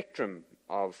spectrum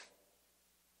of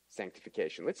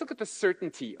sanctification. Let's look at the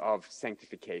certainty of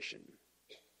sanctification.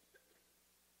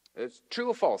 It's true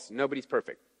or false? Nobody's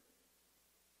perfect.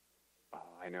 Oh,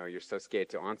 I know, you're so scared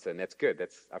to answer, and that's good.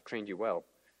 I've trained you well.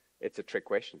 It's a trick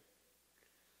question.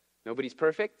 Nobody's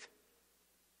perfect?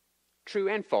 True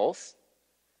and false?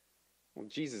 Well,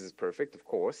 Jesus is perfect, of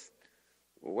course.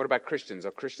 Well, what about Christians?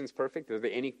 Are Christians perfect? Are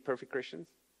there any perfect Christians?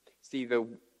 See,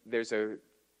 there's a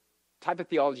type of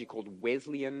theology called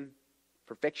Wesleyan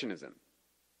perfectionism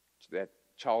that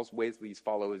Charles Wesley's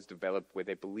followers developed, where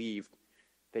they believed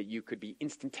that you could be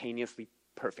instantaneously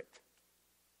perfect,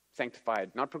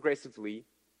 sanctified, not progressively,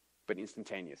 but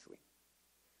instantaneously.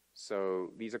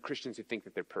 So these are Christians who think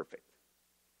that they're perfect.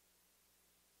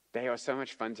 They are so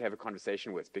much fun to have a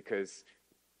conversation with, because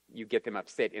you get them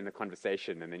upset in the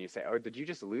conversation, and then you say, oh, did you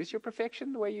just lose your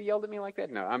perfection the way you yelled at me like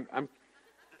that? No, I'm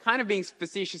kind of being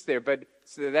facetious there, but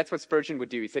so that's what Spurgeon would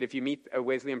do. He said if you meet a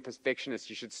Wesleyan perfectionist,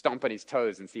 you should stomp on his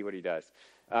toes and see what he does.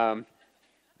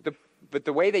 But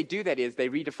the way they do that is they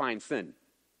redefine sin.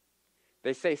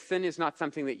 They say sin is not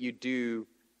something that you do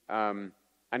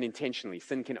unintentionally.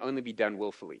 Sin can only be done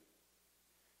willfully.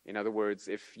 In other words,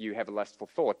 if you have a lustful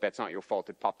thought, that's not your fault.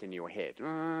 It popped into your head.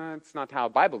 It's not how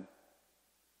the Bible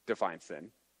defines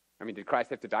sin. I mean, did Christ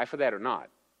have to die for that or not?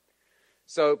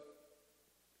 So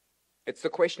it's the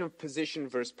question of position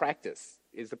versus practice.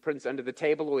 Is the prince under the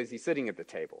table, or is he sitting at the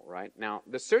table, right? Now,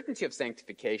 the certainty of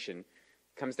sanctification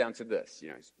comes down to this.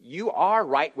 You are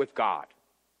right with God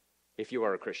if you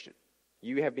are a Christian.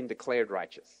 You have been declared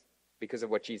righteous because of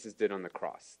what Jesus did on the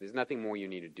cross. There's nothing more you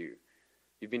need to do.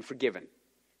 You've been forgiven.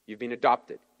 You've been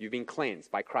adopted. You've been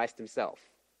cleansed by Christ himself.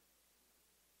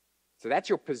 So that's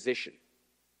your position.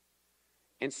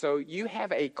 And so you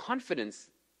have a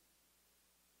confidence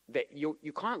that you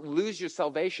can't lose your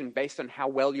salvation based on how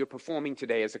well you're performing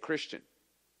today as a Christian,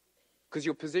 because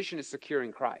your position is secure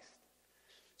in Christ.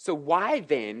 So why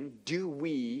then do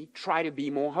we try to be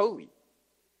more holy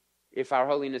if our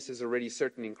holiness is already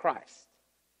certain in Christ?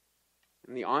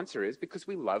 And the answer is because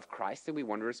we love Christ and we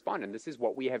want to respond. And this is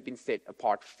what we have been set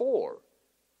apart for.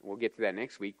 We'll get to that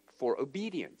next week, for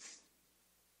obedience.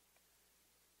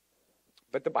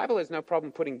 But the Bible has no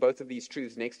problem putting both of these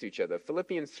truths next to each other.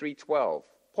 Philippians 3:12,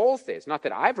 Paul says, not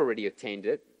that I've already obtained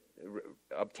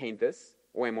this,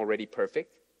 or am already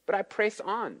perfect, but I press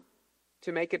on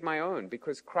to make it my own,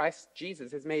 because Christ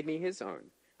Jesus has made me his own.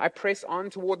 I press on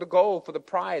toward the goal for the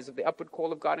prize of the upward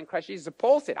call of God in Christ Jesus. So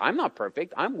Paul said, I'm not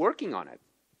perfect. I'm working on it.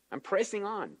 I'm pressing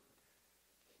on.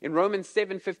 In Romans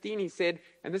 7:15, he said,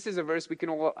 and this is a verse we can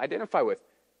all identify with,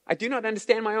 I do not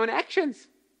understand my own actions,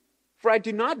 for I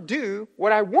do not do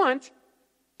what I want,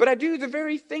 but I do the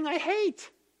very thing I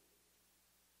hate.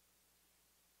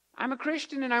 I'm a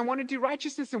Christian and I want to do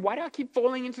righteousness, and why do I keep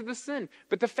falling into the sin?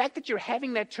 But the fact that you're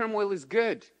having that turmoil is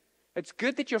good. It's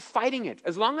good that you're fighting it.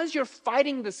 As long as you're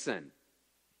fighting the sin.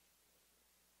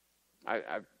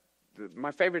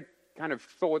 My favorite kind of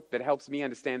thought that helps me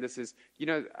understand this is,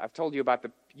 I've told you about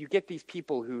you get these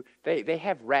people who, they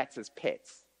have rats as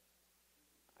pets.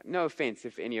 No offense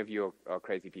if any of you are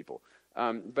crazy people.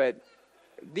 But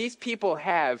these people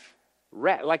have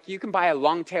rat, like you can buy a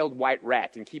long-tailed white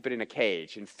rat and keep it in a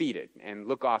cage and feed it and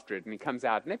look after it, and it comes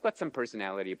out and they've got some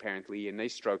personality apparently, and they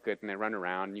stroke it and they run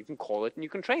around and you can call it and you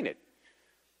can train it.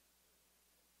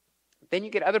 Then you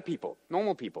get other people,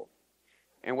 normal people.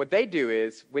 And what they do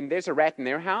is, when there's a rat in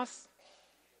their house,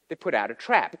 they put out a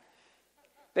trap.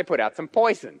 They put out some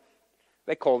poison.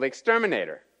 They call the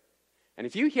exterminator. And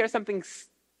if you hear something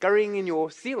scurrying in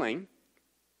your ceiling,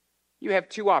 you have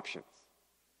two options.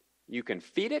 You can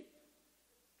feed it,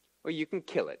 or you can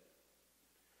kill it.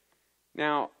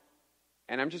 Now,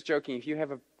 and I'm just joking, if you have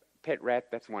a pet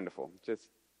rat, that's wonderful. Just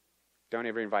don't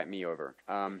ever invite me over.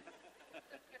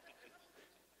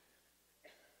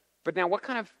 But now, what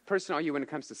kind of person are you when it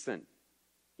comes to sin?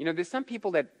 There's some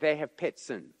people that they have pet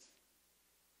sins.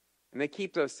 And they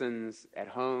keep those sins at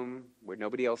home where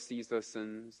nobody else sees those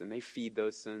sins, and they feed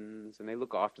those sins, and they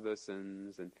look after those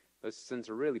sins, and those sins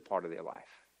are really part of their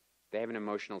life. They have an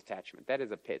emotional attachment. That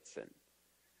is a pet sin.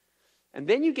 And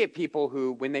then you get people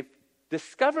who, when they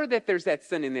discover that there's that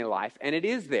sin in their life, and it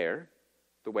is there,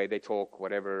 the way they talk,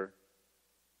 whatever,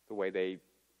 the way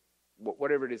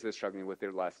whatever it is they're struggling with,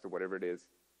 their lust or whatever it is,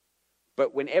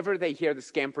 but whenever they hear the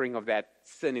scampering of that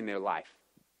sin in their life,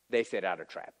 they set out a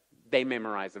trap. They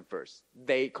memorize a verse.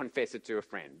 They confess it to a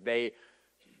friend. They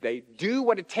do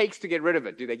what it takes to get rid of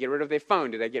it. Do they get rid of their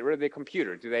phone? Do they get rid of their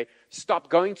computer? Do they stop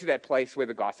going to that place where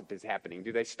the gossip is happening?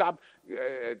 Do they stop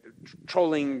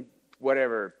trolling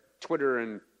whatever, Twitter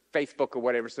and Facebook or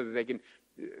whatever, so that they can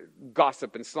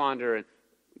gossip and slander? And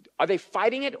are they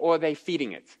fighting it, or are they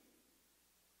feeding it?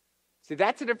 See,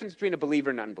 that's the difference between a believer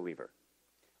and an unbeliever.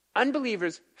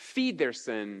 Unbelievers feed their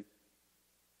sin.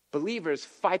 Believers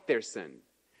fight their sin.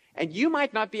 And you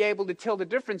might not be able to tell the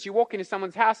difference. You walk into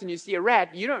someone's house and you see a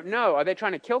rat. You don't know, are they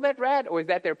trying to kill that rat, or is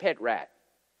that their pet rat?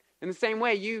 In the same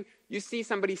way, you see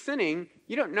somebody sinning.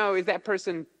 You don't know, is that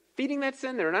person feeding that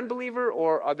sin? They're an unbeliever,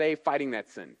 or are they fighting that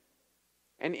sin?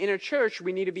 And in a church,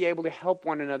 we need to be able to help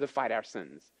one another fight our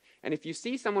sins. And if you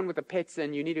see someone with a pet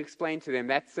sin, you need to explain to them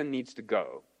that sin needs to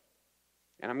go.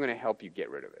 And I'm going to help you get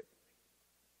rid of it.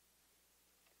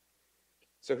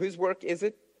 So whose work is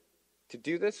it to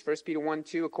do this? 1 Peter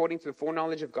 1:2, according to the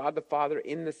foreknowledge of God the Father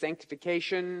in the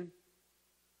sanctification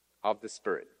of the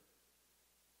Spirit.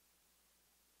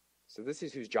 So this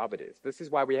is whose job it is. This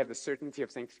is why we have the certainty of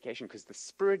sanctification, because the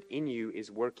Spirit in you is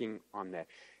working on that.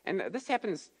 And this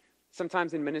happens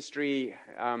sometimes in ministry.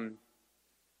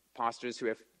 Pastors who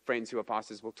have friends who are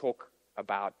pastors will talk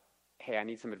about, hey, I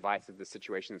need some advice of the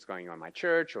situation that's going on in my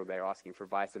church, or they're asking for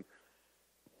advice. And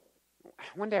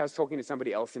one day I was talking to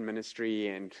somebody else in ministry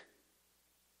and,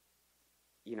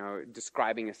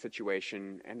 describing a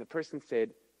situation, and the person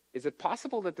said, is it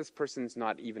possible that this person's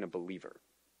not even a believer?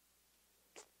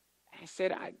 I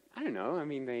said, I don't know. I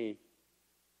mean, they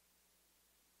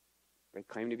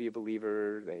claim to be a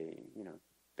believer. They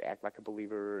act like a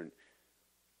believer.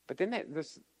 But then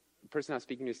this person I was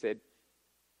speaking to said,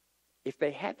 if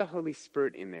they had the Holy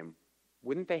Spirit in them,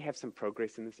 wouldn't they have some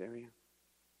progress in this area?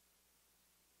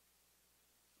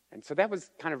 And so that was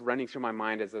kind of running through my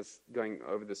mind as I was going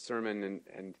over the sermon.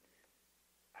 And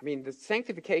I mean, the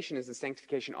sanctification is the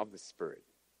sanctification of the Spirit.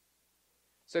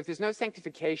 So if there's no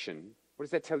sanctification, what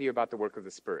does that tell you about the work of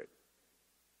the Spirit?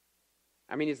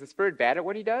 I mean, is the Spirit bad at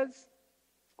what he does?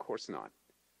 Of course not.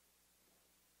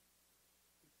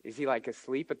 Is he like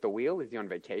asleep at the wheel? Is he on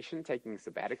vacation, taking a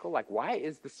sabbatical? Like, why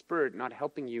is the Spirit not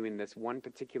helping you in this one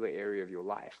particular area of your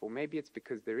life? Well, maybe it's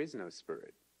because there is no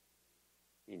Spirit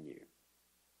in you.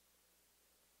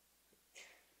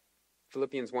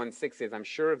 Philippians 1:6 says, I'm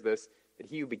sure of this, that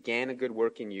he who began a good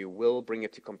work in you will bring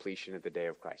it to completion at the day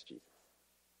of Christ Jesus.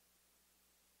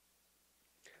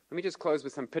 Let me just close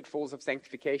with some pitfalls of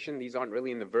sanctification. These aren't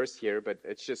really in the verse here, but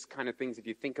it's just kind of things if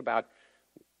you think about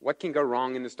what can go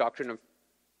wrong in this doctrine of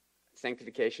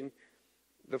sanctification.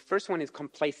 The first one is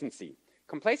complacency.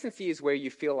 Complacency is where you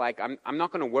feel like, I'm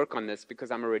not going to work on this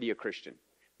because I'm already a Christian.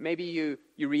 Maybe you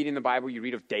read in the Bible, you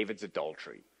read of David's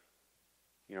adultery.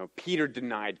 Peter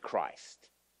denied Christ.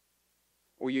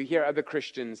 Or you hear other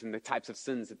Christians and the types of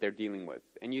sins that they're dealing with.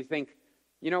 And you think,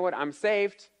 you know what, I'm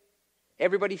saved.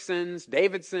 Everybody sins.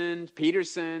 David sinned. Peter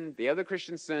sinned. The other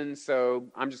Christians sinned. So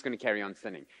I'm just going to carry on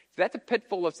sinning. So that's a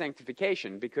pitfall of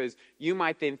sanctification, because you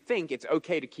might then think it's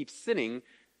okay to keep sinning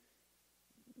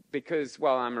because,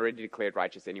 well, I'm already declared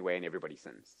righteous anyway and everybody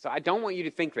sins. So I don't want you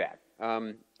to think that.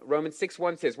 Romans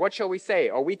 6:1 says, what shall we say?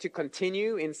 Are we to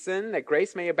continue in sin that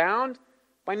grace may abound?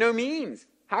 By no means.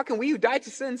 How can we who died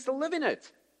to sin still live in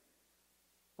it?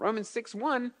 Romans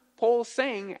 6:1, Paul's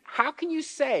saying, how can you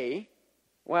say,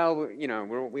 well,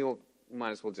 we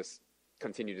might as well just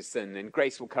continue to sin and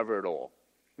grace will cover it all?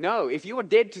 No, if you are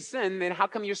dead to sin, then how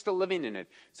come you're still living in it?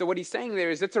 So what he's saying there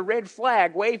is it's a red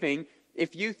flag waving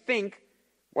if you think,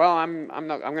 well, I'm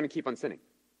going to keep on sinning.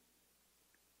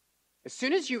 As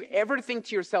soon as you ever think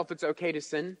to yourself it's okay to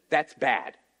sin, that's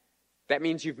bad. That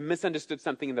means you've misunderstood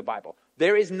something in the Bible.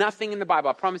 There is nothing in the Bible,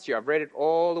 I promise you, I've read it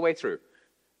all the way through.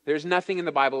 There's nothing in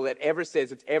the Bible that ever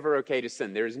says it's ever okay to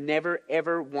sin. There is never,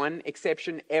 ever one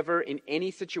exception ever in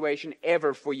any situation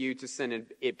ever for you to sin and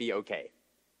it be okay.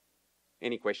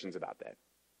 Any questions about that?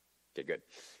 Okay, good.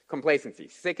 Complacency.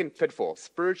 Second pitfall,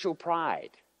 spiritual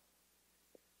pride.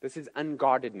 This is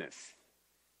unguardedness.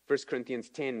 1 Corinthians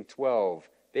 10:12.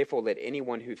 Therefore, let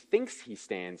anyone who thinks he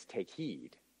stands take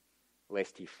heed,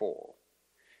 lest he fall.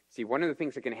 See, one of the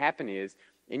things that can happen is,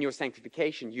 in your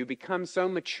sanctification, you become so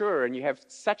mature and you have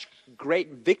such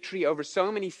great victory over so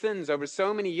many sins over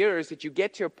so many years that you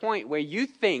get to a point where you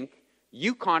think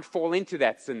you can't fall into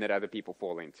that sin that other people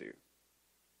fall into.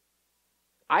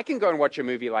 I can go and watch a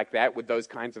movie like that with those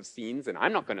kinds of scenes, and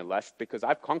I'm not going to lust because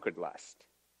I've conquered lust.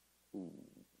 Ooh.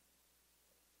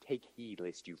 Take heed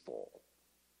lest you fall.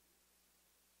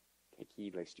 Take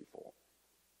heed lest you fall.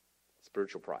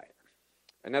 Spiritual pride.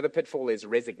 Another pitfall is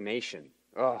resignation.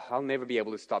 Oh, I'll never be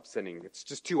able to stop sinning. It's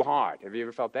just too hard. Have you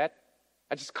ever felt that?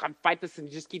 I just can't fight this and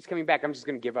it just keeps coming back. I'm just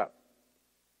going to give up.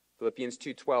 Philippians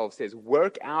 2:12 says,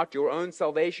 work out your own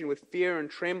salvation with fear and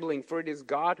trembling, for it is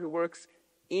God who works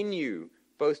in you,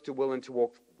 both to will and to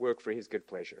work for his good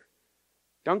pleasure.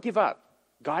 Don't give up.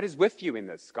 God is with you in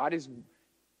this.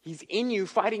 He's in you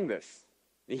fighting this.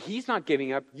 He's not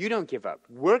giving up. You don't give up.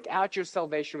 Work out your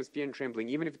salvation with fear and trembling,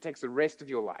 even if it takes the rest of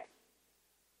your life.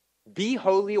 Be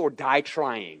holy or die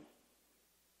trying.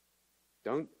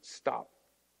 Don't stop.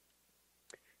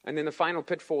 And then the final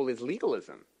pitfall is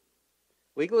legalism.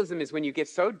 Legalism is when you get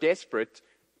so desperate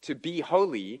to be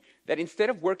holy that instead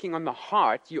of working on the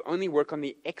heart, you only work on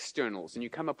the externals and you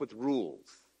come up with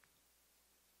rules.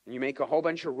 And you make a whole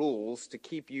bunch of rules to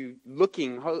keep you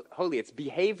looking holy. It's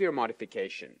behavior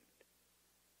modification.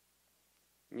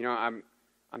 I'm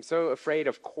so afraid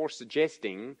of coarse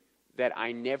suggesting that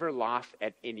I never laugh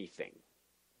at anything.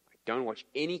 I don't watch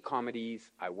any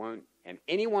comedies. I won't. And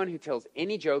anyone who tells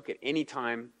any joke at any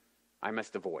time, I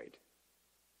must avoid.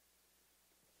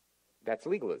 That's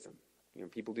legalism.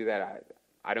 People do that.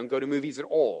 I don't go to movies at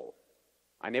all.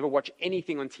 I never watch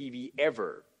anything on TV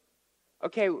ever.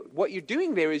 Okay, what you're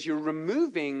doing there is you're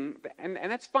removing, and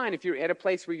that's fine if you're at a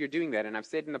place where you're doing that, and I've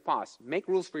said in the past, make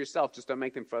rules for yourself, just don't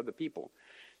make them for other people.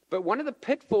 But one of the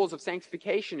pitfalls of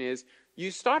sanctification is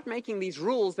you start making these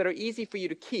rules that are easy for you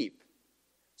to keep.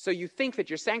 So you think that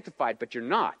you're sanctified, but you're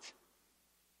not.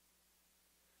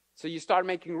 So you start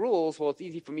making rules, well, it's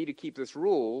easy for me to keep this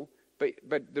rule,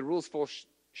 but the rules fall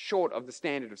short of the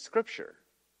standard of Scripture.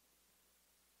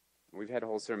 We've had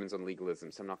whole sermons on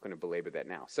legalism, so I'm not going to belabor that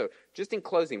now. So just in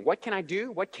closing, what can I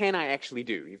do? What can I actually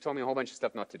do? You've told me a whole bunch of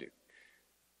stuff not to do.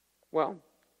 Well,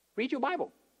 read your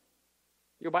Bible.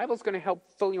 Your Bible's going to help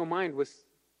fill your mind with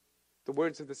the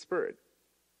words of the Spirit.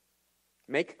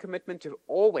 Make a commitment to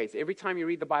always, every time you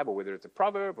read the Bible, whether it's a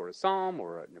proverb or a psalm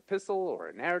or an epistle or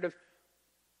a narrative,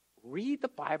 read the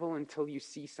Bible until you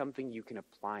see something you can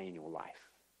apply in your life.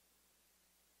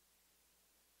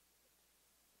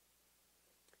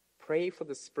 Pray for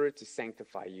the Spirit to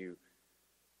sanctify you,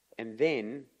 and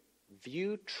then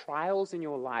view trials in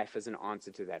your life as an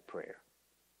answer to that prayer.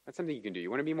 That's something you can do. You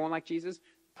want to be more like Jesus?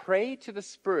 Pray to the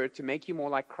Spirit to make you more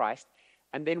like Christ.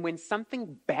 And then when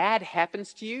something bad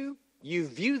happens to you, you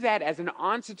view that as an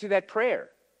answer to that prayer.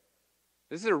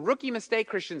 This is a rookie mistake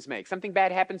Christians make. Something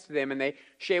bad happens to them and they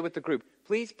share with the group,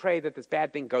 please pray that this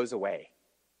bad thing goes away.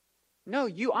 No,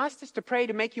 you asked us to pray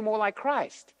to make you more like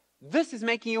Christ. This is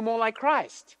making you more like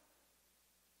Christ.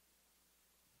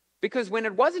 Because when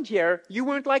it wasn't here, you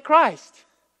weren't like Christ.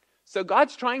 So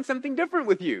God's trying something different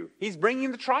with you. He's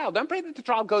bringing the trial. Don't pray that the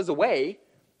trial goes away.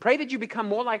 Pray that you become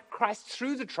more like Christ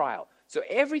through the trial. So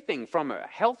everything from a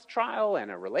health trial and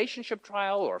a relationship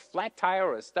trial or a flat tire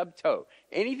or a stubbed toe,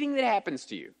 anything that happens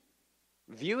to you,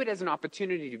 view it as an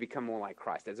opportunity to become more like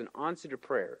Christ, as an answer to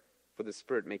prayer for the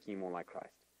Spirit making you more like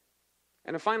Christ.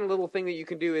 And a final little thing that you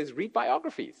can do is read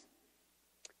biographies.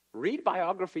 Read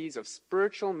biographies of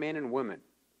spiritual men and women.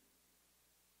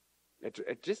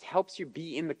 It just helps you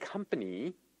be in the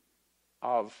company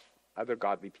of other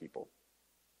godly people.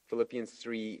 Philippians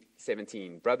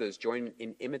 3:17, brothers, join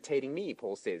in imitating me,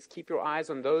 Paul says. Keep your eyes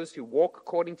on those who walk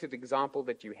according to the example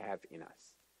that you have in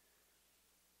us.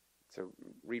 So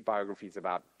read biographies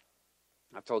about,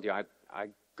 I've told you, I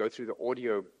go through the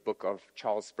audio book of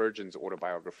Charles Spurgeon's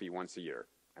autobiography once a year.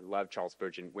 I love Charles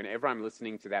Spurgeon. Whenever I'm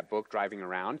listening to that book driving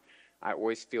around, I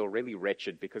always feel really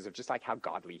wretched because of just like how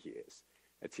godly he is.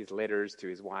 It's his letters to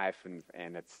his wife,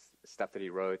 and it's stuff that he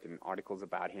wrote and articles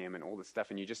about him and all this stuff.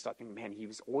 And you just start thinking, man, he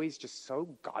was always just so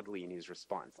godly in his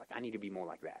response. Like, I need to be more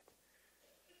like that.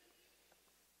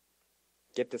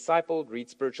 Get Discipled, read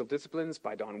Spiritual Disciplines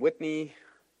by Don Whitney.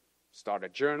 Start a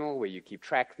journal where you keep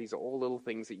track. These are all little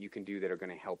things that you can do that are going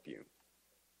to help you.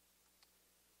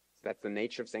 So that's the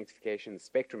nature of sanctification, the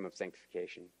spectrum of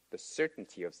sanctification, the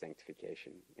certainty of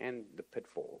sanctification, and the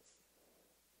pitfalls.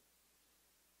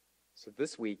 So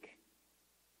this week,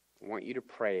 I want you to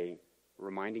pray,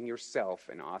 reminding yourself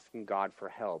and asking God for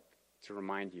help to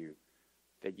remind you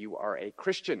that you are a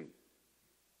Christian.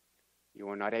 You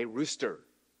are not a rooster.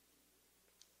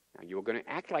 Now, you are going to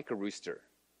act like a rooster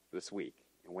this week.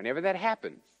 And whenever that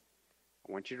happens,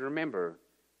 I want you to remember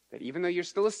that even though you're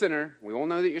still a sinner, we all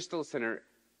know that you're still a sinner,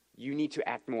 you need to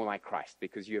act more like Christ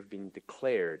because you have been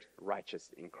declared righteous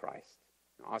in Christ.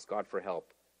 Now, ask God for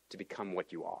help to become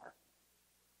what you are.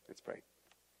 Let's pray.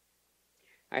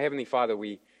 Our Heavenly Father,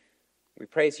 we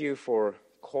praise you for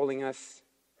calling us,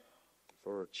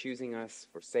 for choosing us,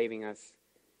 for saving us.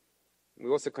 We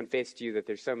also confess to you that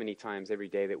there's so many times every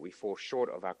day that we fall short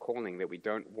of our calling, that we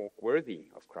don't walk worthy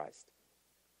of Christ.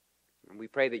 And we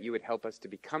pray that you would help us to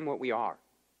become what we are,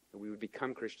 that we would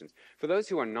become Christians. For those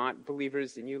who are not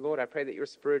believers in you, Lord, I pray that your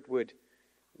Spirit would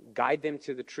guide them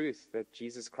to the truth that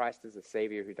Jesus Christ is the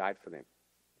Savior who died for them,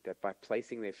 that by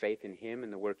placing their faith in him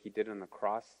and the work he did on the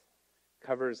cross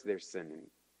covers their sin,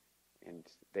 and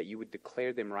that you would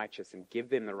declare them righteous and give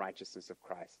them the righteousness of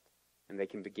Christ, and they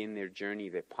can begin their journey,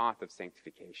 their path of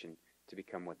sanctification to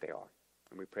become what they are.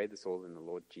 And we pray this all in the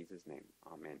Lord Jesus' name.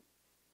 Amen.